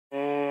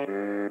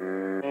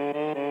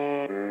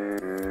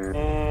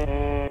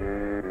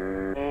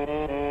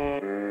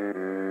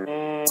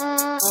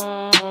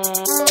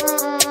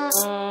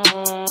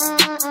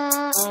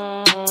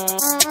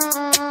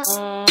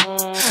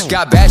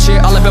Got bad shit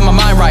all up in my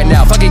mind right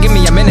now. Fuck it, give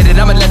me a minute and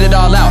I'ma let it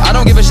all out. I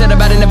don't give a shit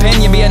about an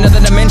opinion, be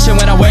another dimension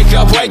when I wake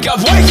up, wake up,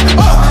 wake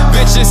up.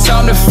 Bitch, it's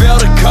time to fill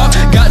the cup.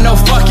 Got no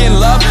fucking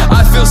love,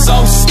 I feel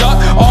so stuck.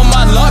 All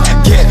my luck,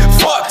 get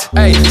fucked.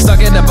 Ayy, stuck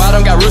at the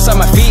bottom, got roots on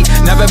my feet.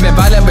 Never been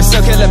violent, but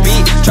still kill a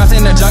beat. Trapped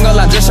in the jungle,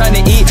 I'm just trying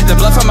to eat. The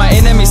blood from my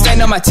enemies stained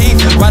on my teeth.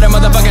 Ride a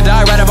motherfucker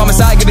die, right up on my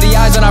side. Give it the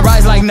eyes and I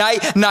rise like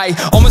night.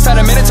 Almost had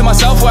a minute to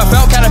myself where I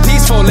felt kinda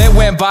peaceful. It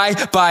went by.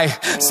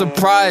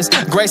 Surprise,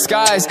 gray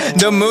skies,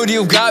 the mood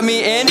you got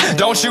me in.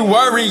 Don't you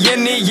worry,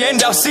 in the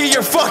end I'll see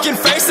your fucking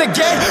face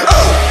again.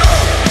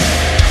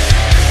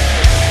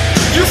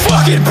 You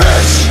fucking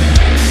bitch.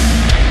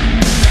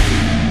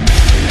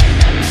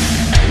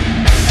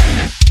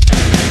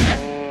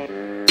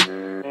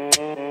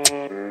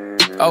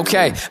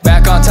 Okay,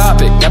 back on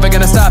topic, never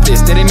gonna stop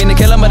this. Didn't mean to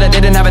kill him, but I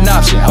didn't have an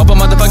option. Hope a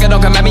motherfucker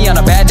don't come at me on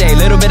a bad day.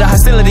 Little bit of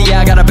hostility,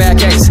 yeah, I got a bad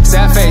case.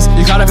 Sad face,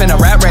 you caught up in a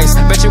rap race.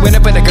 Bet you went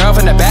up with a girl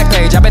from the back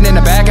page. I've been in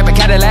the back of a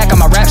Cadillac on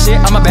my rap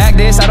shit. I'ma bag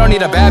this, I don't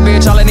need a bad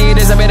bitch. All I need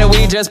is a bit of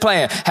weed, just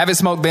playing. Haven't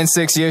smoked, been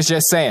 6 years,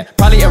 just saying.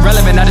 Probably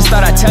irrelevant, I just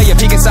thought I'd tell you.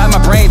 Peek inside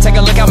my brain, take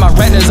a look at my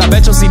retinas. I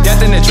bet you'll see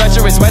death in the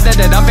treacherous weather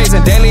that I'm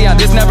facing daily on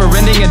this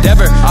never-ending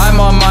endeavor. I'm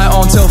on my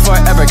own till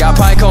forever, got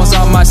pine cones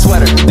on my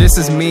sweater. This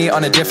is me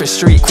on a different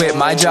street, quit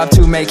my job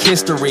to make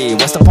history.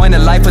 What's the point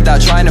of life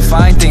without trying to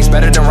find things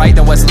better than right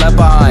than what's left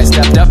behind?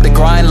 Stepped up the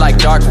grind like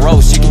dark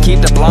roast. You can keep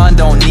the blonde,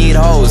 don't need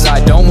hoes.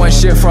 I don't want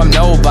shit from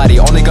nobody,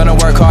 only gonna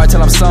work hard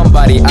till I'm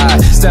somebody. I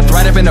stepped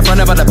right up in the front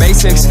of all the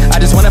basics. I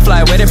just wanna fly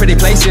away to pretty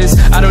places.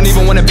 I don't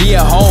even wanna be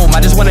at home, I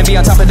just wanna be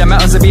on top of the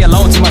mountains and be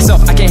alone to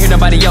myself. I can't hear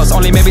nobody else,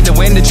 only maybe the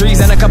wind, the trees,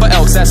 and a couple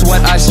elks. That's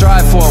what I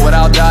strive for, what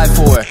I'll die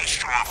for.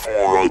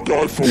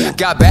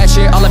 Got bad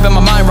shit all up in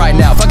my mind right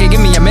now. Fuck it,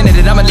 give me a minute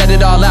and I'ma let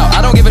it all out.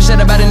 I don't give a shit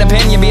about an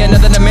opinion, be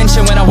another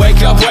dimension when I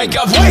wake up, wake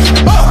up, wake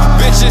up.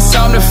 Bitch, it's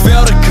time to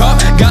fill the cup.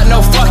 Got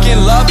no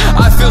fucking love,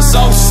 I feel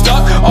so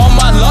stuck. All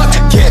my luck,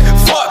 get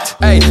fucked.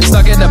 Ayy,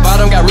 stuck at the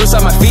bottom, got roots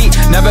on my feet.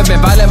 Never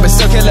been violent, but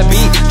still kill a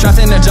beat. Trapped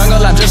in the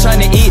jungle, I'm just trying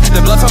to eat.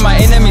 The blood from my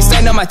enemies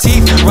stained on my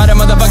teeth. Ride a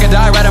motherfucker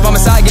die, right up on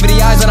my side. Give it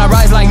the eyes and I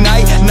rise like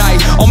night.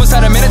 Almost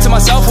had a minute to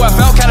myself where I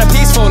felt kinda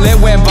peaceful. It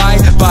went by.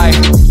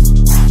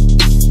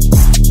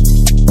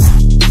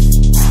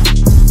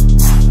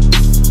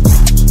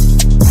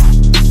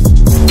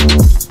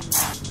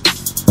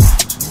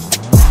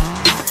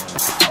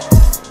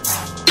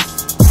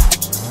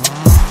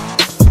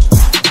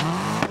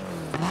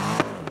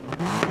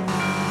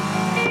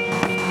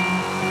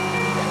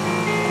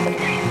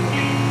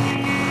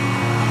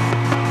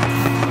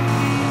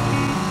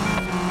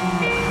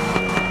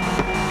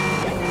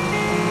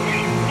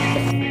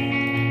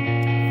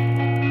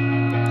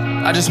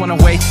 I just wanna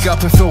wake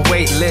up and feel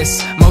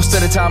weightless. Most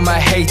of the time I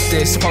hate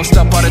this. Post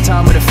up all the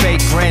time with a fake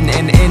grin,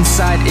 and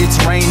inside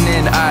it's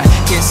raining. I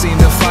can't seem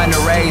to find a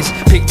raise.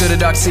 Peek through the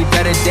dark, see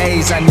better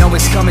days. I know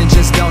it's coming,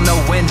 just don't know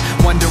when.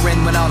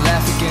 Wondering when I'll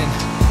laugh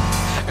again.